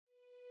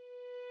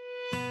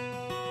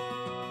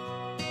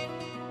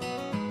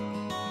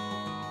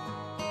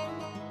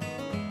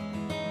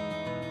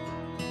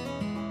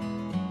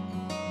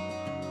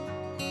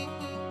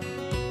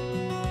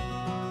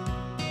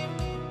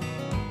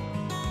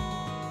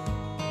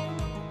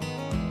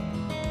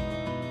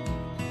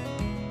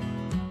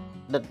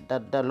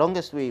the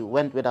longest we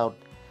went without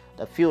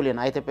the fuel in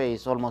Aitape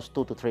is almost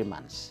 2 to 3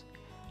 months.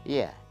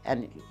 Yeah,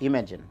 and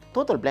imagine,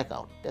 total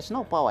blackout. There's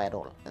no power at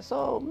all.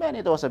 So, man,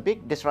 it was a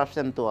big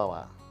disruption to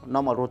our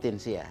normal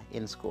routines here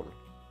in school.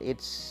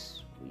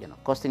 It's,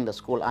 costing the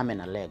school arm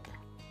and a leg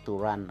to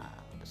run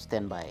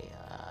standby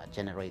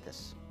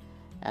generators.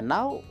 And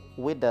now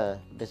with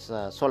this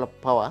solar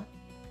power,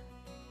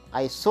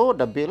 I saw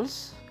the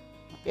bills.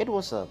 It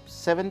was a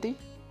 70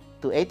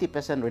 to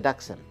 80%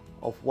 reduction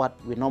of what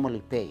we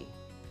normally pay.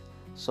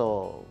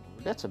 So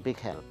that's a big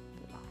help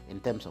in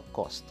terms of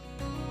cost.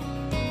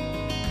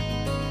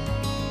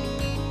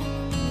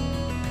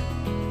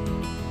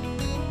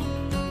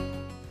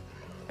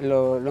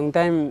 Long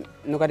time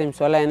no kadim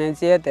solar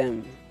energy yet.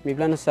 My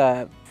plan is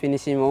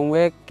finishing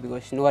homework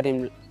because no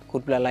kadim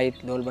could play light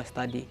lol ba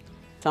study.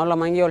 Sound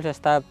mangi also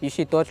stop. You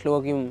see thoughts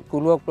lo kim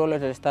school work lo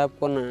also stop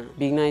kona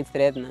big night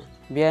straight na.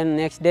 Then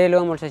next day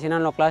lo also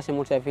sinan lo class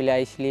also feel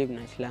I sleep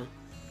na isla.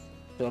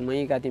 So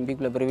mangi kadim big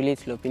lo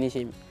privilege lo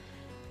finishing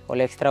all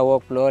extra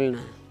work lo na.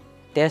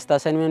 Test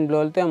assignment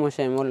lo to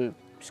also mol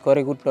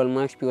score good lo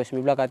marks because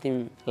my plan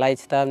kadim light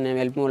stuff na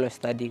help mo lo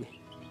study.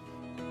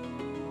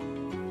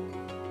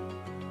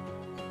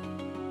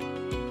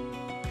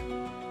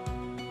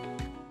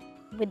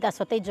 With the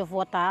shortage of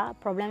water,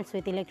 problems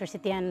with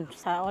electricity and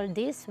all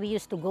this, we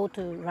used to go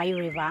to Rayu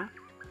River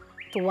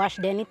to wash.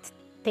 Then it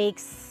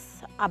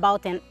takes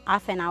about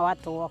half an hour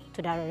to walk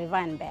to the river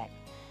and back.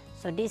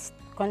 So this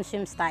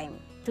consumes time.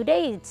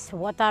 Today it's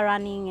water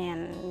running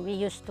and we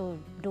used to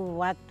do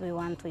what we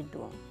want to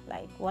do,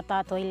 like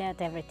water,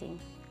 toilet, everything.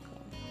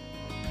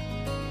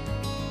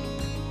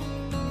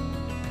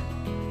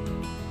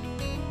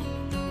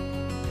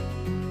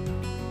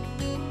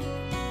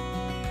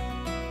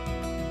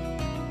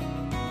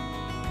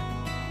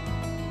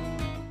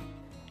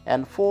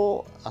 And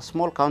for a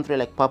small country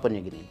like Papua New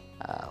Guinea,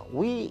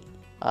 we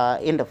are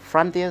in the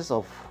frontiers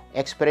of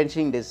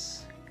experiencing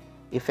these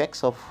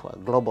effects of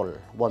global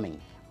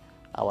warming.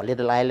 Our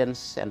little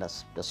islands and the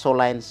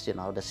shorelines,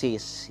 the sea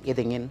is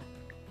eating in.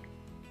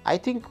 I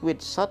think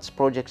with such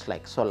projects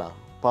like solar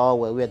power,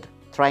 where we're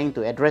trying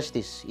to address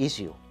this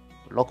issue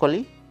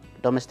locally,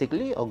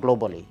 domestically, or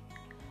globally,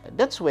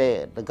 that's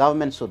where the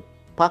government should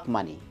park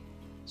money,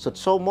 should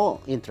show more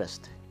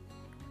interest.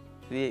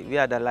 We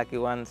are the lucky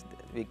ones.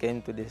 We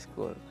came to this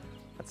school,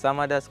 but some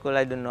other school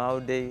I don't know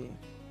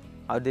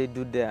how they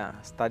do their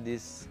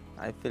studies.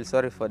 I feel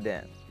sorry for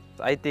them.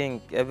 So I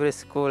think every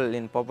school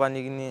in Papua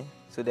New Guinea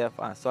should have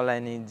solar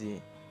energy.